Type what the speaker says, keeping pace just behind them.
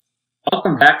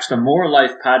Welcome back to the MMore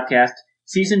Life Podcast.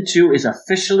 Season 2 is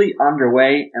officially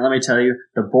underway, and let me tell you,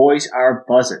 the boys are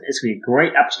buzzing. It's going to be a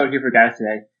great episode here for guys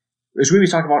today. We're going to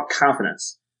be talking about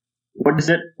confidence. What is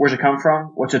it? Where does it come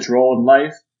from? What's its role in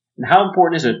life? And how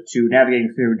important is it to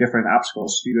navigating through different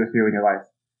obstacles you go through in your life?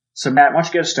 So Matt, why don't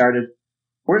you get us started?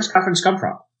 Where does confidence come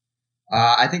from?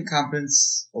 I think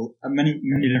confidence, many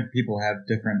different people have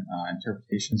different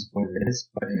interpretations of what it is,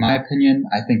 but in my opinion,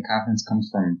 I think confidence comes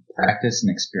from practice and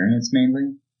experience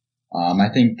mainly. I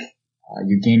think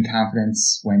you gain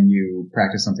confidence when you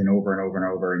practice something over and over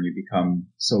and over, and you become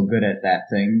so good at that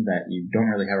thing that you don't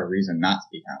really have a reason not to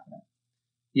be confident.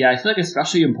 Yeah, I feel like it's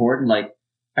especially important,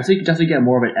 I think you definitely get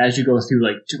more of it as you go through,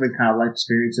 different kind of life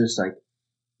experiences,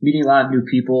 meeting a lot of new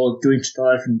people, doing a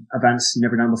lot of different events you've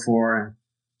never done before, and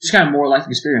just kind of more life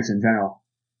experience in general.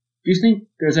 Do you think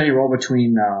there's any role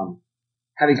between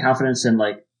having confidence and,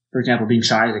 for example, being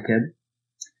shy as a kid?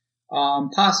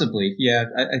 Possibly, yeah.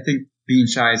 I think being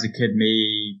shy as a kid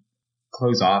may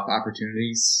close off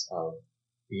opportunities of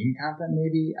being confident,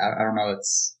 maybe. I don't know. I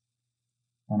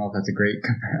don't know if that's a great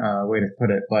way to put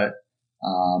it, but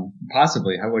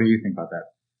possibly. What do you think about that?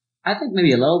 I think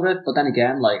maybe a little bit, but then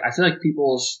again, I feel like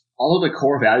although the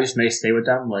core values may stay with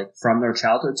them, from their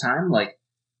childhood time,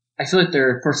 I feel like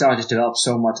their personality just developed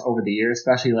so much over the years,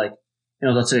 especially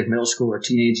let's say middle school or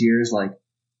teenage years.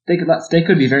 They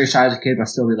could be very shy as a kid, but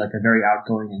still be a very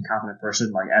outgoing and confident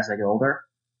person, as they get older.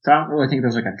 So I don't really think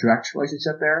there's a direct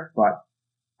relationship there, but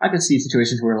I could see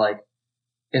situations where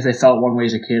if they felt one way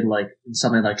as a kid, and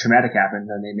something traumatic happened,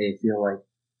 then they may feel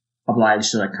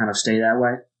obliged to kind of stay that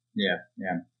way. Yeah.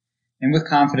 And with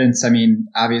confidence, I mean,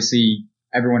 obviously,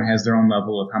 everyone has their own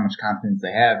level of how much confidence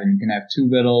they have, and you can have too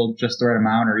little, just the right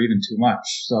amount, or even too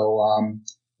much. So,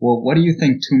 what do you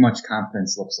think too much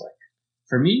confidence looks like?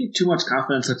 For me, too much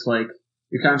confidence looks like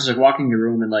you're kind of just walking your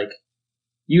room and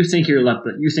you think you're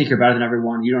better than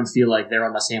everyone. You don't feel like they're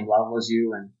on the same level as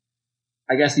you, and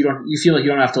I guess you feel like you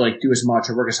don't have to do as much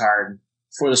or work as hard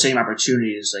for the same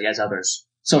opportunities as others.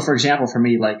 So, for example, for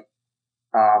me,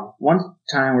 one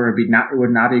time where it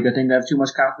would not be a good thing to have too much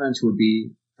confidence would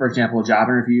be, for example, job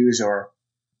interviews or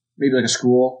maybe a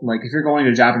school. If you're going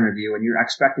to a job interview and you're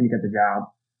expecting to get the job,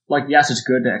 yes, it's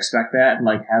good to expect that and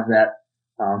have that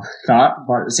thought,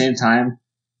 but at the same time,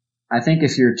 I think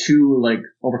if you're too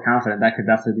overconfident, that could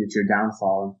definitely lead to your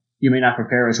downfall, and you may not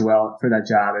prepare as well for that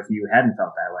job if you hadn't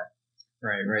felt that way.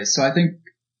 Right. So I think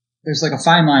there's a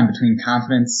fine line between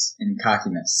confidence and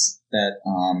cockiness that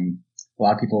a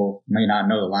lot of people may not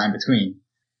know the line between.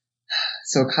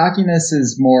 So cockiness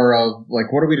is more of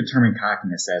what do we determine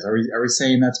cockiness as? Are we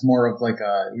saying that's more of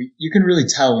you can really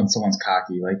tell when someone's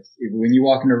cocky. When you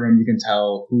walk in a room, you can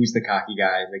tell who's the cocky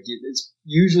guy. It's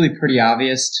usually pretty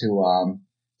obvious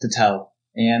to tell.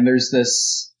 And there's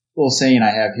this little saying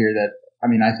I have here that, I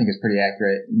think is pretty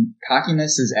accurate.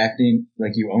 Cockiness is acting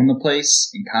like you own the place,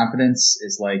 and confidence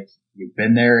is you've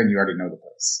been there and you already know the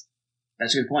place.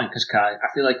 That's a good point, because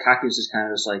I feel like cockiness is kind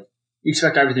of just you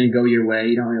expect everything to go your way.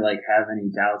 You don't really have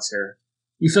any doubts, or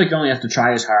you feel like you only have to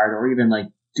try as hard or even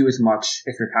do as much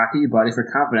if you're cocky. But if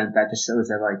you're confident, that just shows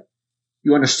that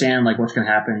you understand what's going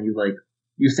to happen, and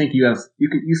you think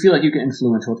you feel like you can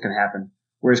influence what's going to happen.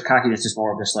 Whereas cockiness is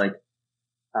more of just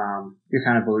your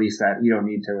kind of belief that you don't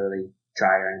need to really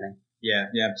try or anything. Yeah.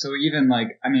 So even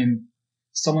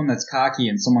someone that's cocky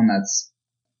and someone that's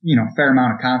fair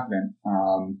amount of confident,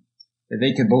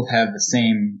 they could both have the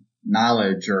same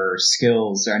knowledge or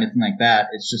skills or anything like that.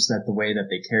 It's just that the way that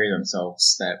they carry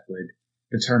themselves that would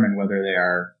determine whether they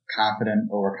are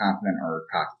confident, overconfident, or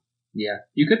cocky. Yeah.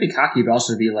 You could be cocky, but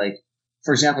also be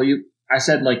for example, I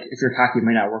said if you're cocky, you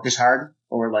might not work as hard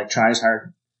or try as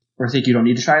hard or think you don't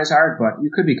need to try as hard, but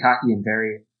you could be cocky and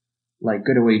very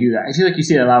good at way you do that. I feel like you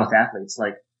see that a lot with athletes,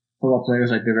 football players,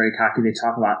 they're very cocky. They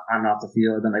talk a lot on and off the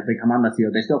field, and they come on the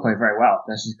field, they still play very well.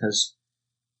 That's just because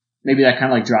maybe that kind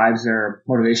of drives their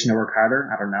motivation to work harder.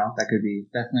 I don't know. That could be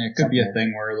definitely. It could be a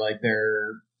thing where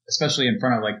they're, especially in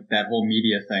front of that whole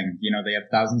media thing. They have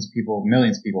thousands of people,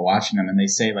 millions of people watching them, and they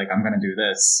say I'm going to do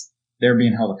this. They're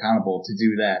being held accountable to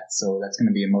do that. So that's going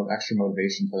to be extra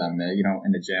motivation for them. In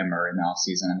the gym or in the off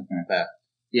season, anything like that.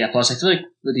 Yeah. Plus, I feel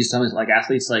with these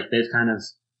athletes, they've kind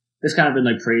of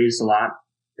been praised a lot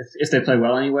if they play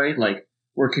well anyway.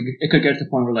 Where it could get to the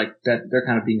point where that they're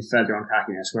kind of being fed their own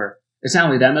cockiness, where it's not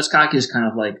only them that's cocky, it's kind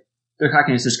of their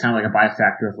cockiness is kind of a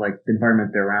byfactor of the environment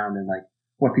they're around and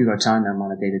what people are telling them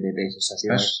on a day-to-day basis.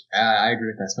 I agree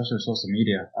with that, especially with social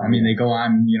media. They go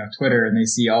on, Twitter, and they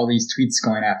see all these tweets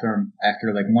going after them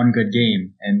after one good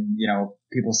game, and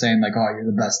people saying oh, you're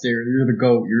the best, you're the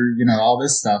GOAT, you're all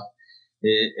this stuff.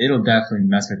 it'll definitely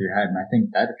mess with your head. And I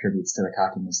think that attributes to the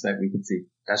cockiness that we could see.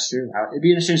 That's true. It'd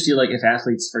be interesting to see, like, if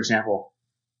athletes, for example,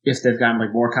 if they've gotten,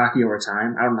 like, more cocky over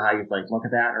time. I don't know how you'd, like, look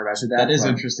at that or measure that. That is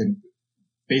interesting.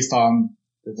 Based on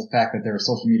the fact that there was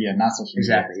social media and not social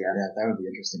media. Exactly, yeah. Yeah, that would be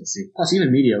interesting to see. Plus,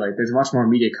 even media, like, there's much more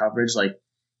media coverage. Like,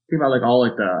 think about, like, all,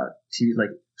 like, the TV,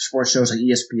 like, sports shows like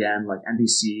ESPN, like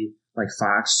NBC, like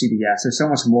Fox, CBS. There's so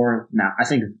much more now. I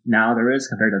think now there is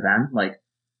compared to then, like,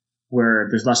 where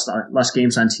there's less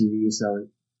games on TV. So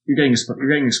you're getting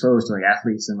exposed to, like,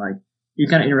 athletes, and, like, you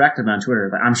kind of interact with them on Twitter.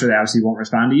 But I'm sure they obviously won't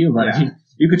respond to you, but yeah.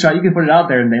 you could put it out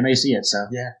there and they may see it. So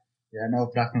yeah,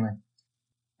 no, definitely.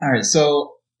 All right.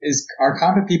 So are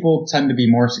confident people tend to be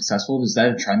more successful? Is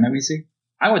that a trend that we see?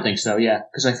 I would think so. Yeah.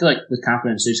 Cause I feel like with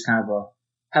confidence, they just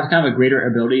have a greater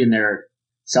ability in their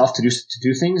self to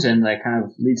do things, and that kind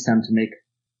of leads them to make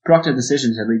productive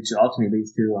decisions that ultimately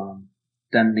leads to,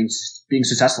 them being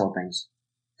successful at things.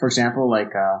 For example,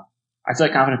 like, I feel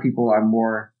like confident people are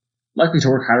more likely to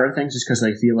work harder at things just because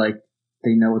they feel like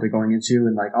they know what they're going into.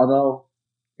 And, like, although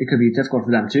it could be difficult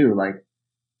for them too, like,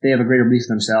 they have a greater belief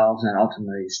in themselves, and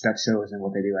ultimately that shows in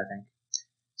what they do, I think.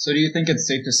 So do you think it's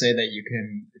safe to say that you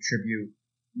can attribute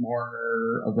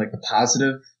more of, like, the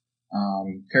positive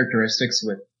characteristics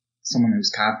with someone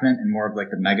who's confident and more of,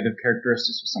 like, the negative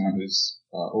characteristics with someone who's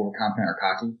overconfident or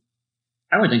cocky?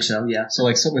 I would think so, yeah. So,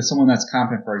 like, with someone that's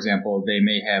confident, for example, they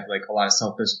may have, like, a lot of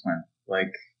self-discipline.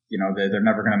 Like, you know, they're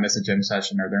never going to miss a gym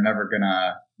session, or they're never going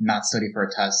to not study for a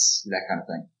test, that kind of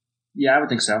thing. Yeah, I would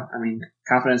think so. I mean,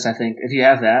 confidence, I think, if you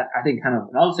have that, I think kind of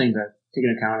another thing to take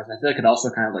into account is I feel like it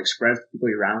also kind of, like, spreads people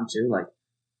around too. Like,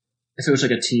 if it was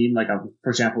like a team, like for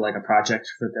example, like a project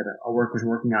that a work was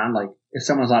working on, like, if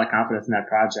someone has a lot of confidence in that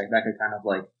project, that could kind of,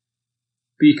 like,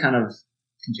 be kind of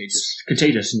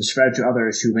contagious and spread to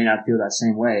others who may not feel that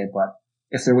same way. But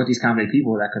if they're with these confident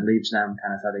people, that could lead to them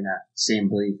kind of having that same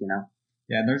belief, you know?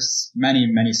 Yeah, there's many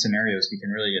scenarios we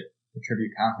can really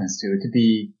attribute confidence to. It could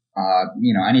be,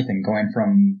 you know, anything, going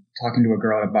from talking to a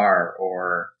girl at a bar,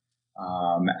 or,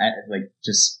 like,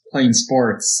 just playing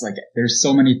sports. Like, there's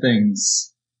so many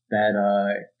things that,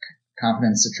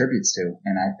 confidence attributes to.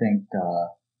 And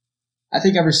I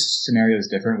think every scenario is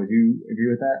different. Would you agree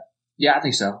with that? Yeah, I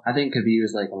think so. I think it could be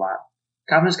used, like, a lot.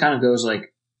 Confidence kind of goes, like,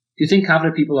 do you think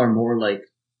confident people are more, like,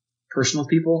 personal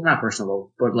people? Not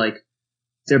personal, but, like,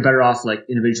 they're better off, like,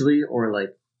 individually, or, like,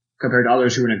 compared to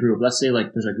others who are in a group? Let's say,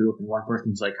 like, there's a group and one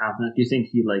person's, like, confident. Do you think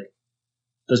he, like,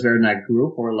 does better in that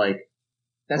group, or, like?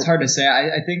 That's hard to say.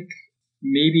 I think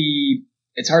maybe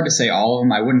it's hard to say all of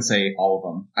them. I wouldn't say all of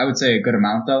them. I would say a good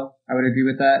amount, though. I would agree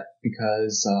with that,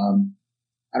 because,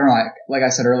 I don't know. Like I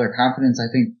said earlier, confidence,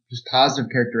 I think just positive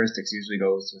characteristics usually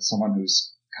goes with someone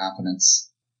who's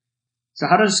confidence. So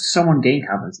how does someone gain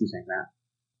confidence, do you think, Matt?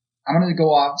 I'm going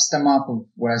to stem off of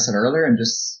what I said earlier and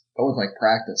just go with, like,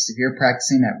 practice. If you're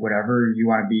practicing at whatever you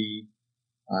want to be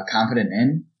confident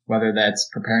in, whether that's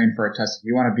preparing for a test, if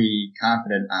you want to be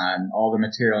confident on all the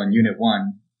material in Unit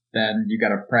 1, then you got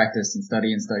to practice and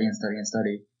study and study and study and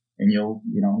study, and you'll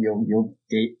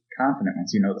get confident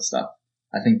once you know the stuff.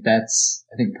 I think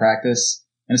practice,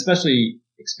 and especially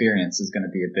experience, is going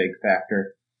to be a big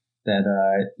factor that,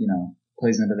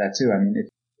 plays into that too. I mean,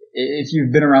 if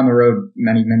you've been around the road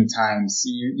many, many times,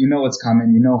 you know what's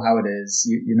coming, you know how it is,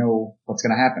 you know what's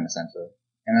going to happen, essentially.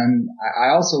 And then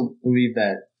I also believe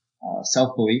that,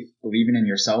 self-belief, believing in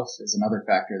yourself, is another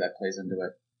factor that plays into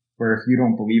it. Where if you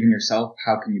don't believe in yourself,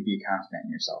 how can you be confident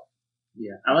in yourself?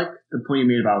 Yeah. I like the point you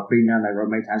made about being down that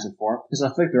road many times before, because I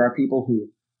feel like there are people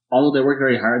who, although they work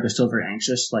very hard, they're still very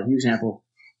anxious. Like, you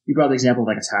brought the example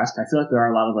of, like, a test. I feel like there are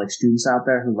a lot of, like, students out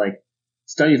there who, like,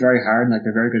 study very hard and, like,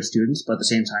 they're very good students, but at the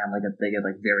same time, like, they get,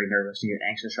 like, very nervous and get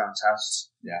anxious around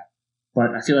tests. Yeah.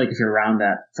 But I feel like if you're around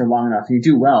that for long enough, you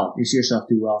do well. You see yourself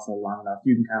do well for long enough.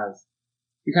 You kind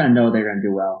of know they're going to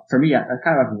do well. For me, that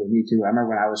kind of happened with me too. I remember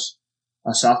when I was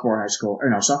a sophomore in high school,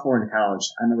 sophomore in college,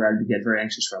 I remember I'd get very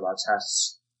anxious for a lot of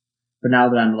tests. But now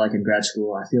that I'm, like, in grad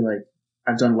school, I feel like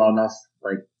I've done well enough,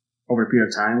 like, over a period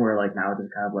of time where, like, now it's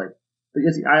just kind of like,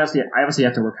 I obviously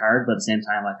have to work hard, but at the same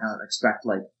time, I kind of expect,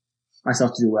 like,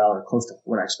 myself to do well or close to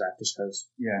what I expect, just because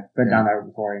I've been down there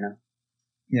before, you know?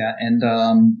 Yeah. And,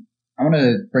 I want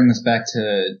to bring this back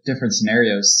to different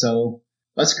scenarios. So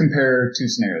let's compare two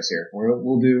scenarios here.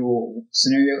 We'll do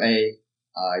scenario A.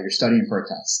 You're studying for a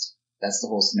test. That's the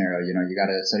whole scenario. You know, you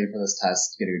got to study for this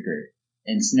test to get a good grade.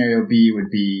 And scenario B would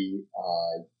be,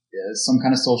 some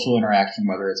kind of social interaction,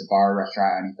 whether it's a bar,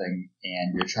 restaurant, anything,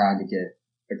 and you're trying to get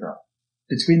a girl.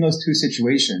 Between those two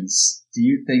situations, do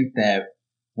you think that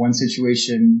one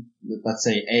situation, let's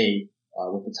say A,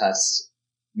 with the test,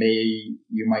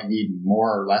 you might need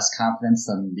more or less confidence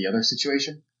than the other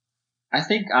situation? I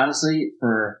think honestly,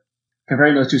 for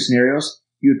comparing those two scenarios,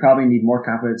 you would probably need more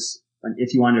confidence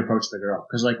if you wanted to approach the girl.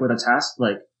 Because like with a test,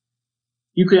 like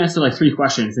you could answer like 3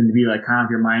 questions and be like kind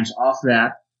of your mind's off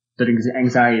that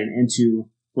anxiety and into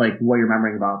like what you're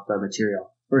remembering about the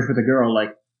material. Whereas with a girl,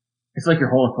 like it's like your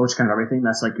whole approach kind of everything.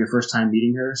 That's like your first time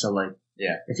meeting her. So like,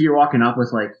 yeah, if you're walking up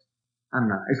with like, I don't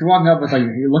know, if you're walking up with like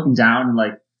you're looking down and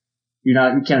like you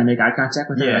can't make eye contact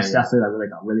with her. That's definitely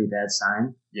like a really bad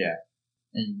sign. Yeah.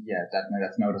 And yeah, definitely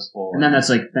that's noticeable. And then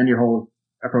that's like, then your whole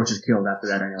approach is killed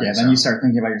after that anyway. Yeah, then you start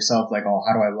thinking about yourself like, oh,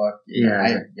 how do I look?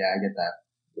 I get that.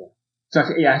 Yeah. So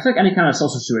I feel like any kind of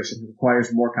social situation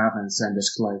requires more confidence than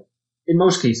just like, in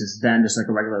most cases, than just like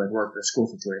a regular like work or school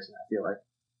situation, I feel like.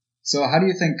 So how do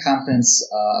you think confidence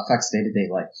affects day-to-day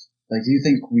life? Like, do you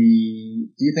think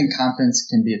confidence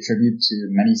can be attributed to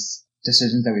many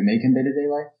decisions that we make in day-to-day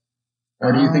life?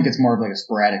 Or do you think it's more of like a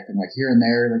sporadic thing, like here and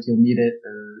there, like you'll need it?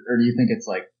 Or do you think it's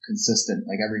like consistent,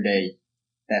 like every day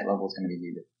that level is going to be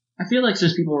needed? I feel like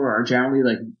since people are generally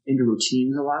like into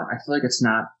routines a lot, I feel like it's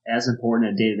not as important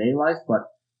in day-to-day life, but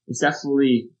it's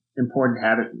definitely important to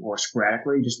have it more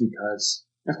sporadically just because,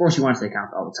 of course, you want to stay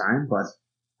confident all the time, but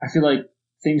I feel like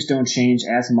things don't change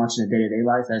as much in a day-to-day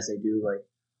life as they do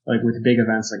like with big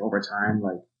events like over time.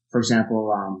 Like, for example,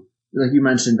 like you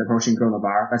mentioned approaching a girl in the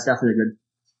bar. That's definitely a good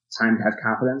time to have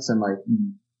confidence and like,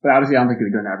 but obviously I don't think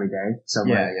you're doing that every day. So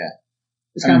yeah, like, yeah.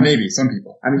 It's kind of maybe some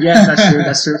people. I mean, yes, that's true.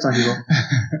 That's true. Some people,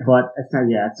 but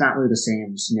it's not really the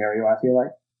same scenario. I feel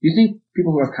like. Do you think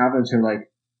people who have confidence are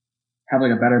like have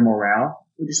like a better morale?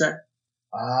 Would you say?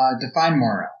 Define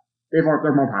morale. They're more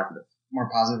positive.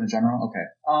 More positive in general. Okay.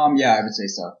 Yeah, I would say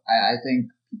so. I think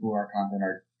people who are confident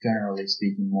are generally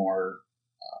speaking more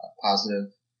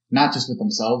positive, not just with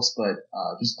themselves, but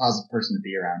just a positive person to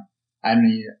be around. I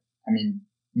mean,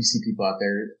 you see people out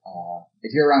there,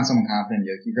 if you're around someone confident,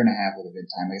 you're going to have like a good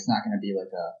time. Like, it's not going to be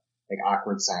like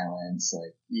awkward silence.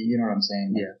 Like, you know what I'm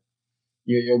saying? Like, yeah.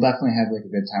 You'll definitely have like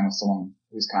a good time with someone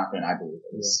who's confident, I believe.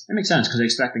 Yeah. It makes sense because they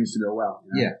expect things to go well. You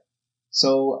know? Yeah.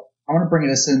 So I want to bring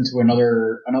this into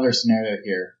another scenario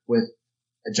here with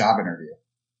a job interview.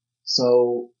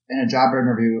 So in a job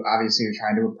interview, obviously you're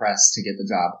trying to impress to get the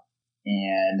job.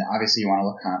 And obviously you want to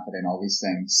look confident, all these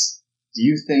things. Do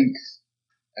you think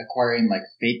acquiring like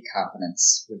fake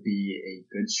confidence would be a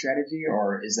good strategy,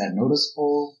 or is that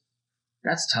noticeable?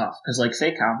 That's tough because like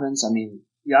fake confidence, I mean,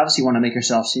 you obviously want to make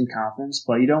yourself seem confident,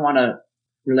 but you don't want to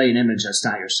relay an image that's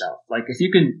not yourself. Like if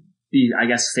you can be, I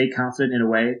guess, fake confident in a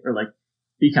way, or like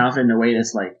be confident in a way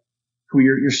that's like who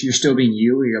you're still being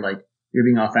you, or you're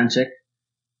being authentic,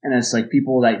 and it's like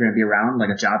people that you're going to be around, like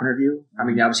a job interview. I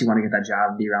mean, you obviously want to get that job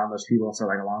and be around those people for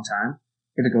like a long time.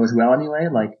 If it goes well anyway,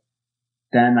 like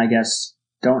then I guess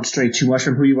don't stray too much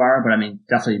from who you are, but I mean,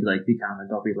 definitely like be confident.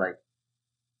 Don't be like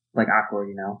awkward,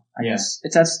 you know. I guess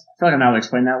I feel like I'm not able to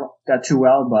explain that too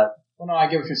well, but no, I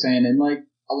get what you're saying, and like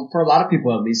for a lot of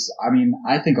people, at least, I mean,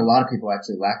 I think a lot of people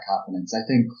actually lack confidence. I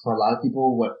think for a lot of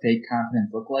people, what fake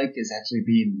confidence look like is actually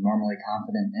being normally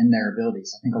confident in their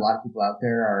abilities. I think a lot of people out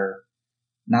there are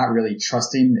not really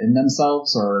trusting in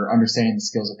themselves or understanding the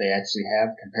skills that they actually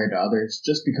have compared to others,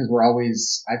 just because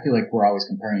I feel like we're always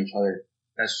comparing each other.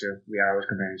 That's true. We are always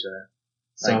comparing each other.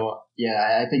 So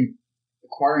yeah, I think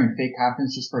acquiring fake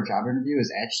confidence just for a job interview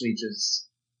is actually just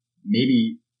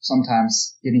maybe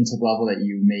sometimes getting to the level that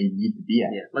you may need to be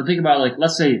at. Yeah. Like think about like,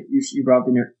 let's say you brought up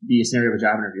the scenario of a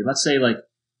job interview. Let's say like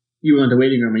you were in the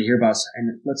waiting room and you hear about,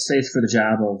 and let's say it's for the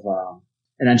job of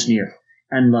an engineer,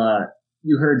 and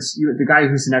you heard the guy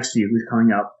who's next to you, who's coming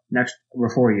up next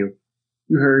before you.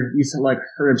 You heard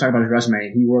him talk about his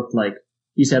resume.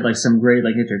 He's had like some great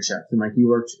like internships, and like he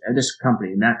worked at this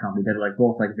company and that company that are like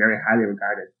both like very highly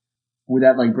regarded. Would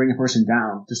that like bring a person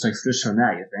down just from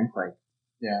that? You think like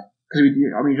because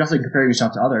you're definitely comparing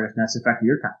yourself to others, and that's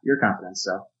affecting your confidence.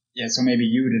 So yeah, so maybe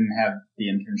you didn't have the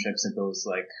internships at those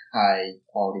like high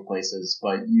quality places,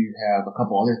 but you have a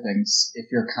couple other things.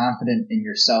 If you're confident in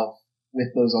yourself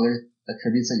with those other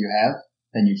attributes that you have,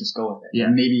 then you just go with it. Yeah.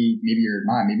 And maybe you're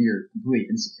not. Maybe you're completely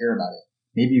insecure about it.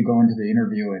 Maybe you go into the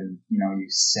interview and, you know, you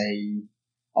say,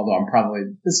 although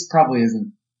this probably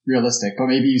isn't realistic, but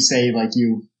maybe you say like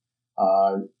you've,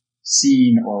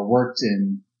 seen or worked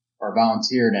in or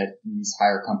volunteered at these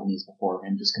higher companies before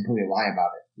and just completely lie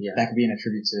about it. Yeah. That could be an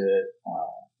attribute to,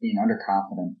 being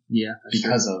underconfident. Yeah.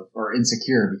 Because of, or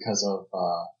insecure because of,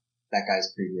 that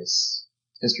guy's previous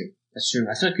history. That's true.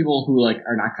 I feel like people who like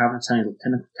are not confident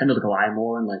tend to like lie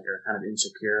more and like are kind of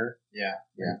insecure. Yeah.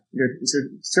 In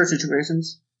certain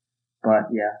situations,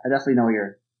 but yeah, I definitely know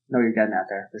you're getting at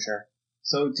there for sure.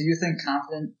 So, do you think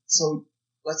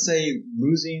let's say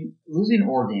losing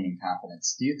or gaining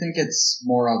confidence, do you think it's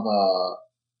more of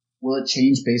will it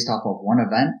change based off of one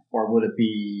event, or would it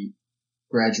be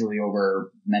gradually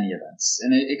over many events?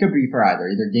 And it could be for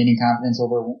either gaining confidence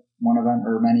over one event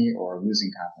or many, or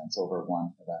losing confidence over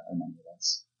one event or many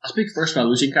events. I'll speak first about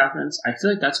losing confidence. I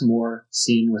feel like that's more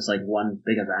seen with like one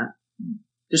big event,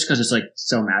 just because it's like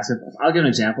so massive. I'll give an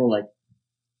example. Like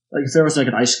if there was like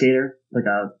an ice skater, like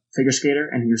a figure skater,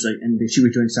 and he was like, and she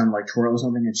was doing some like twirl or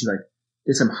something, and she like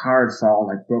did some hard fall,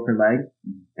 like broke her leg,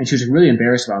 and she was like, really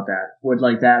embarrassed about that. Would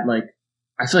like that, like,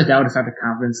 I feel like that would affect her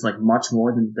confidence like much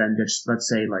more than just, let's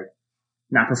say, like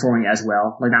not performing as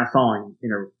well, like not falling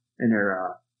in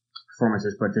her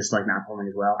performances, but just like not performing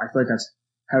as well. I feel like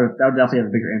that would definitely have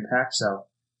a bigger impact. So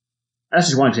that's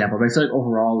just one example, but I feel like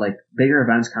overall, like bigger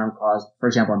events kind of cause, for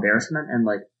example, embarrassment, and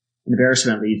like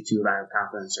embarrassment leads to a lack of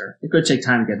confidence, or it could take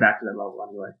time to get back to that level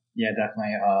anyway. Yeah,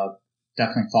 definitely.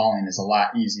 Definitely falling is a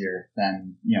lot easier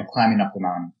than, climbing up the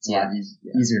mountain. It's a lot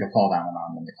easier to fall down the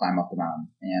mountain than to climb up the mountain.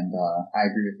 And,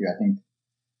 I agree with you. I think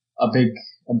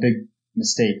a big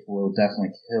mistake will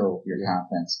definitely kill your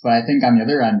confidence. But I think on the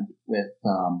other end with,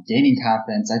 gaining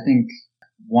confidence, I think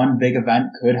one big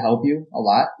event could help you a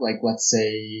lot. Like, let's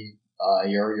say,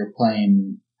 you're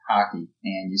playing hockey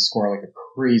and you score like a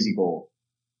crazy goal.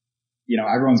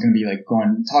 Everyone's going to be like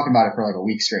talking about it for like a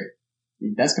week straight.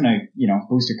 That's going to,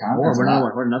 boost your confidence.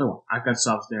 Or another one. I've got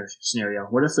a scenario.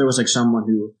 What if there was like someone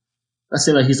who, let's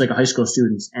say like he's like a high school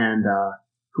student and,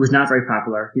 who was not very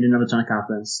popular. He didn't have a ton of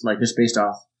confidence, like just based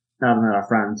off not having our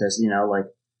friends, as like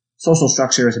social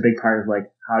structure is a big part of like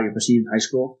how you're perceived in high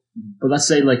school. Mm-hmm. But let's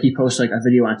say like he posts like a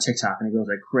video on TikTok and it goes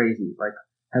like crazy, like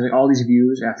has like all these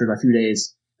views after a few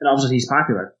days, and all of a sudden he's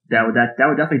popular. That would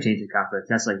definitely change his confidence.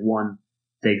 That's like one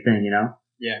big thing,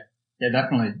 Yeah,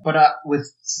 definitely. But with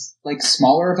like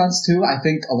smaller events too, I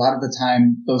think a lot of the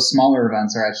time those smaller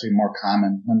events are actually more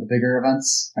common than the bigger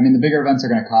events. I mean, the bigger events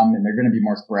are going to come and they're going to be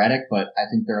more sporadic, but I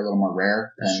think they're a little more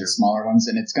rare than the smaller ones.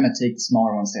 And it's going to take the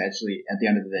smaller ones to actually, at the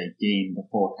end of the day, gain the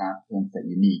full confidence that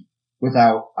you need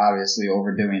without obviously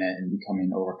overdoing it and becoming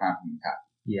overconfident.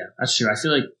 Yeah, that's true. I feel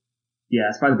like,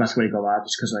 it's probably the best way to go out,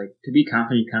 just because like to be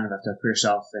confident, you kind of have to put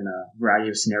yourself in a variety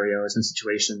of scenarios and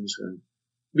situations and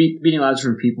meeting a lot of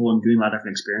different people and doing a lot of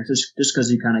different experiences, just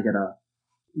because you kind of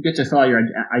you get to fill out your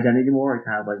identity more and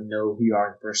kind of like know who you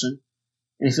are as a person.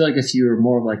 And I feel like if you're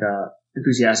more of like a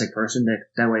enthusiastic person,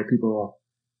 that way people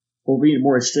will be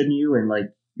more interested in you and like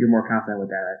you're more confident with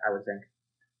that, I would think.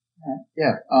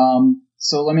 Yeah.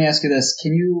 So let me ask you this.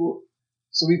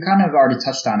 So we've kind of already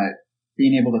touched on it,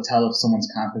 being able to tell if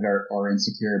someone's confident or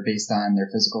insecure based on their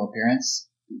physical appearance.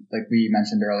 Like we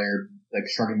mentioned earlier, like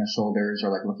shrugging the shoulders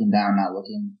or like looking down, not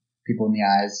looking people in the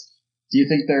eyes. Do you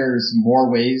think there's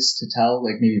more ways to tell,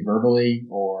 like maybe verbally,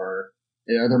 or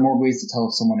are there more ways to tell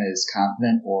if someone is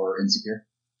confident or insecure?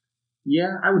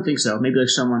 Yeah, I would think so. Maybe like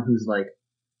someone who's like,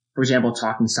 for example,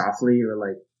 talking softly or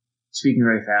like speaking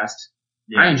very fast.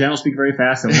 Yeah. I in general speak very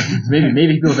fast, so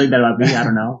maybe people think that about me. I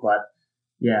don't know, but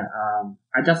yeah,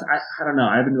 I don't know.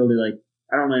 I haven't really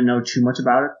I don't really know too much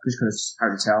about it just because it's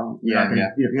hard to tell.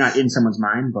 You're not in someone's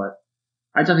mind, but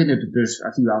I definitely think that there's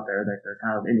a few out there that are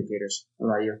kind of indicators.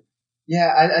 What about you?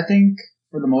 Yeah, I think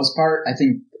for the most part, I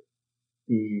think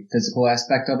the physical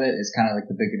aspect of it is kind of like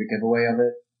the big giveaway of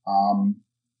it.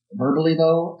 Verbally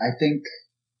though, I think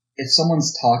if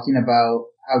someone's talking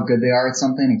about how good they are at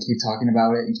something and keep talking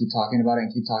about it and keep talking about it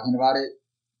and keep talking about it,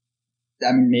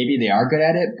 I mean, maybe they are good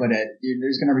at it, but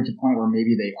there's going to reach a point where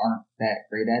maybe they aren't that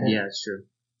great at it. Yeah, that's true.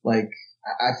 Like,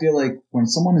 I feel like when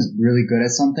someone is really good at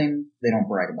something, they don't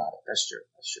brag about it. That's true.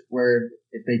 Where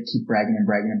if they keep bragging and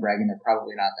bragging and bragging, they're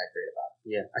probably not that great about it.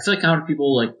 Yeah. I feel like kind of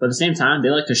people but at the same time, they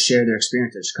like to share their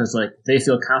experiences because they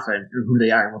feel confident in who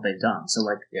they are and what they've done. So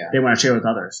they want to share with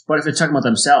others. But if it's talking about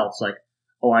themselves, I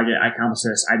accomplished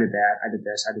this, I did that, I did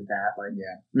this, I did that,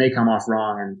 may come off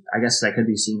wrong. And I guess that could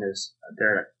be seen as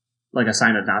they're like a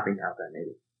sign of not being confident,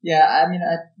 maybe. Yeah. I mean,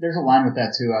 there's a line with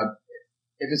that too.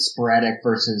 If it's sporadic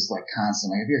versus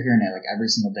constant, if you're hearing it every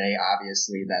single day,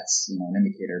 obviously that's, an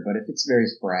indicator. But if it's very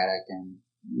sporadic and,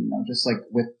 just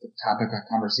with the topic of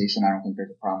conversation, I don't think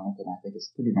there's a problem with it. I think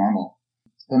it's pretty normal.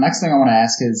 The next thing I want to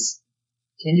ask is,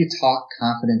 can you talk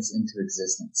confidence into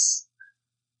existence?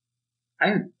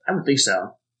 I would think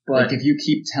so. But if you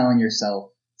keep telling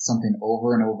yourself something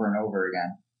over and over and over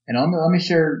again, and let me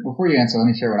share, before you answer, let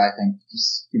me share what I think,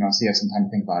 just, so you have some time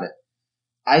to think about it.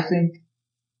 I think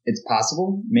it's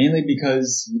possible, mainly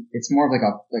because it's more of a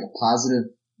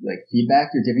positive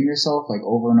feedback you're giving yourself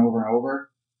over and over and over,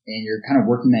 and you're kind of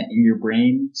working that in your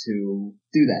brain to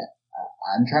do that.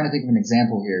 I'm trying to think of an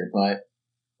example here, but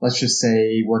let's just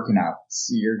say working out.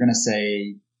 So you're going to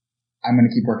say, I'm going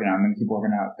to keep working out. I'm going to keep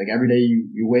working out. Like every day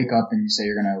you wake up and you say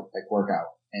you're going to like work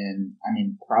out. And I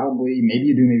mean, probably, maybe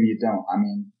you do, maybe you don't. I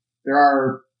mean, there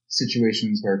are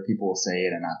situations where people will say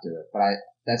it and not do it, but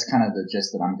that's kind of the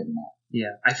gist that I'm getting at.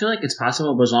 Yeah. I feel like it's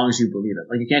possible, but as long as you believe it.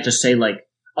 Like you can't just say like,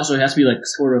 also it has to be like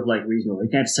sort of like reasonable. You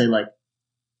can't just say like,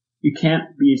 you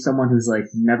can't be someone who's like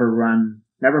never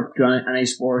done any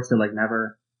sports or like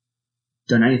never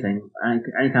done anything,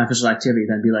 any kind of physical activity,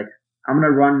 then be like, I'm going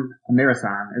to run a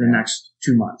marathon in the next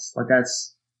 2 months. Like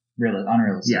that's really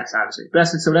unrealistic. Yes, obviously. But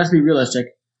so it has to be realistic.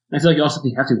 And I feel like you also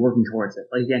have to be working towards it.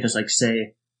 Like you can't just like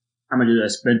say, I'm going to do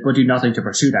this, but do nothing to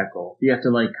pursue that goal. You have to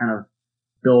like kind of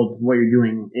build what you're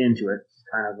doing into it,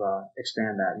 kind of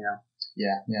expand that, you know?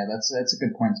 Yeah, that's a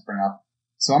good point to bring up.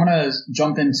 So I'm going to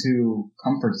jump into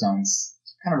comfort zones.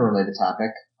 It's kind of a related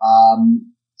topic.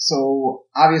 So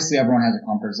obviously everyone has a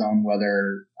comfort zone,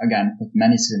 whether, again, with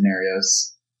many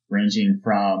scenarios, ranging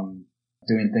from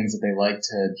doing things that they like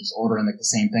to just ordering like the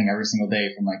same thing every single day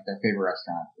from like their favorite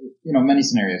restaurant. You know, many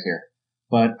scenarios here.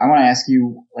 But I want to ask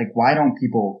you, like, why don't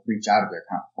people reach out of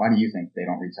why do you think they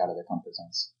don't reach out of their comfort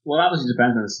zones? Well, it obviously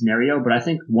depends on the scenario, but I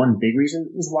think one big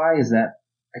reason is that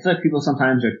I feel like people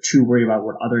sometimes are too worried about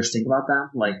what others think about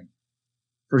them. Like,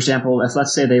 for example, if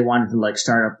let's say they wanted to like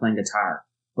start up playing guitar,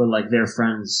 but like their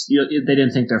friends, you know, they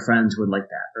didn't think their friends would like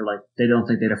that, or like they don't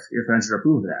think your friends would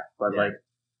approve of that. But like,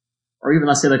 or even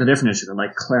let's say like a different instrument,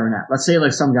 like clarinet. Let's say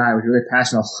like some guy was really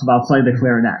passionate about playing the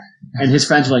clarinet, and his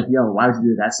friends were like, "Yo, why would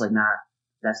you do that?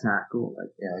 That's not cool."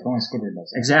 Like, yeah, like only Squidward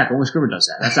does that. Exactly, only Squidward does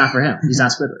that. That's not for him. He's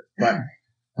not Squidward. But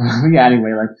yeah,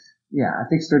 anyway, like, yeah, I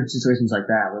think certain situations like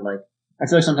that where like I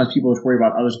feel like sometimes people just worry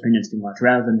about others' opinions too much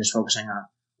rather than just focusing on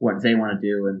what they want to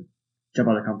do and jump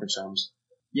out of their comfort zones.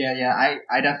 Yeah,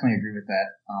 I definitely agree with that.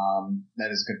 That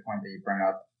is a good point that you bring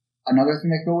up. Another thing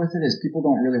that go with it is people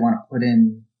don't really want to put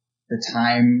in the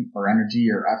time or energy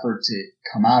or effort to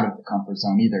come out of the comfort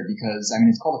zone either, because I mean,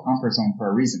 it's called a comfort zone for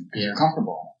a reason, because you're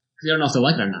comfortable in it. They don't know if they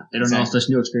like it or not. They don't know if this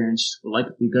new experience will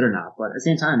be good or not. But at the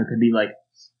same time, it could be like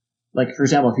for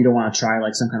example, if you don't want to try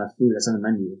like some kind of food that's on the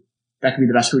menu, that could be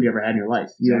the best food you ever had in your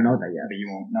life. You don't know that yet. But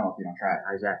you won't know if you don't try it.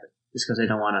 Exactly. Just because they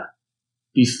don't want to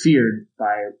be feared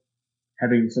by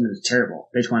having something that's terrible.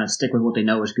 They just want to stick with what they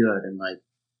know is good and like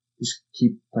just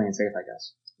keep playing safe, I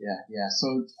guess. Yeah.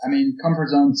 So, I mean, comfort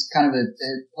zones kind of,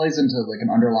 it plays into like an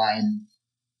underlying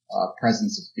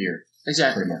presence of fear.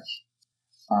 Exactly. Pretty much.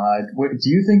 Do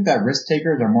you think that risk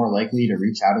takers are more likely to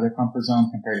reach out of their comfort zone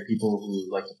compared to people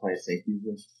who like to play it safe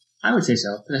usually? I would say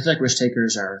so. Because I feel like risk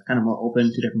takers are kind of more open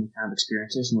to different kind of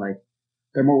experiences and like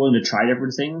they're more willing to try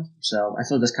different things. So I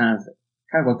feel that's kind of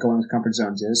what going with comfort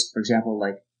zones is. For example,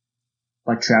 like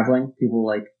traveling, people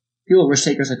risk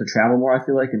takers like to travel more, I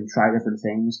feel like, and try different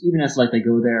things. Even if like they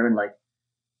go there and like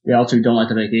they also don't like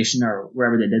the vacation or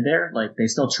wherever they did there, like they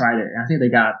still tried it. And I think they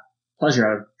got pleasure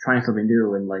out of trying something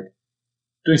new and like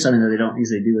doing something that they don't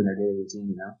usually do in their daily routine,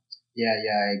 you know? Yeah,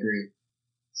 I agree.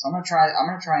 So I'm gonna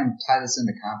try and tie this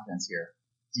into confidence here.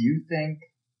 Do you think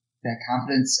that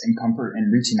confidence and comfort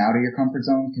and reaching out of your comfort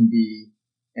zone can be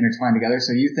intertwined together?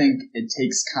 So you think it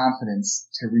takes confidence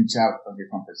to reach out of your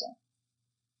comfort zone?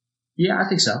 Yeah, I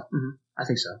think so. Mm-hmm. I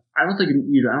think so. I don't think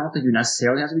you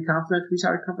necessarily have to be confident to reach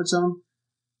out of your comfort zone.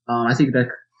 I think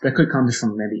that could come just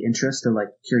from maybe interest or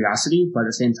like curiosity, but at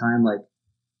the same time, like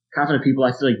confident people,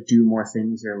 I feel like do more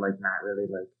things or like not really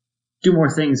like do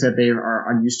more things that they are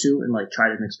unused to and like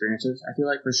try different experiences. I feel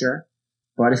like for sure.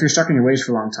 But if you're stuck in your ways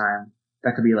for a long time,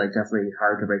 that could be like definitely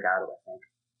hard to break out of, I think.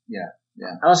 Yeah.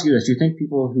 I'll ask you this. Do you think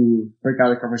people who break out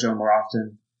of their comfort zone more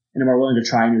often and are more willing to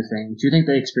try new things, do you think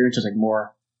they experience like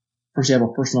more, for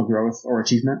example, personal growth or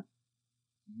achievement?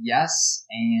 Yes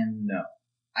and no.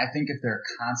 I think if they're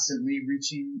constantly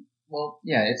reaching out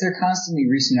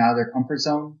of their comfort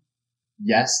zone,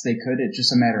 yes, they could. It's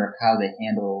just a matter of how they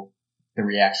handle the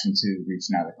reaction to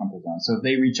reaching out of their comfort zone. So if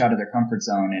they reach out of their comfort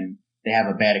zone and they have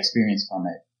a bad experience from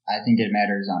it, I think it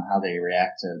matters on how they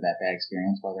react to that bad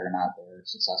experience, whether or not they're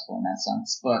successful in that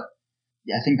sense. But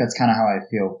yeah, I think that's kind of how I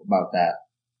feel about that.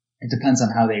 It depends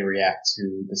on how they react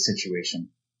to the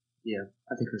situation. Yeah,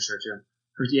 I think for sure too.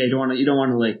 Yeah, you don't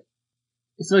want to like,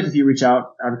 I feel like if you reach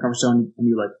out of your comfort zone and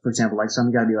you like, for example, like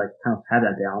something gotta be like kind of have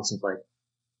that balance of like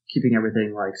keeping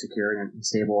everything like secure and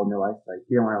stable in your life. Like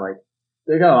you don't want to like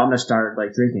I'm gonna start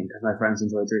like drinking because my friends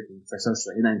enjoy drinking for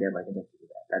socially and then get like addicted to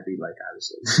that. That'd be like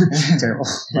obviously terrible.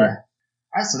 But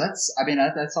all right, so that's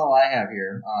all I have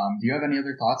here. Do you have any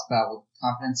other thoughts about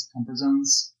confidence, comfort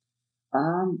zones?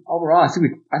 Overall, I think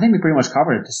we pretty much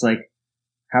covered it. Just like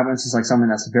confidence is like something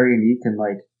that's very unique and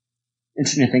like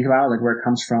interesting to think about, like where it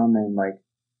comes from and like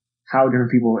how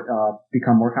different people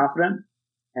become more confident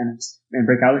and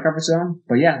break out of the comfort zone.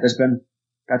 But yeah, that's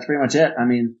pretty much it. I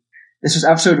mean, this was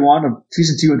episode 1 of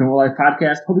season 2 of the MMore Life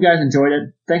Podcast. Hope you guys enjoyed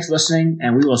it. Thanks for listening,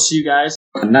 and we will see you guys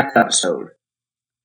in the next episode.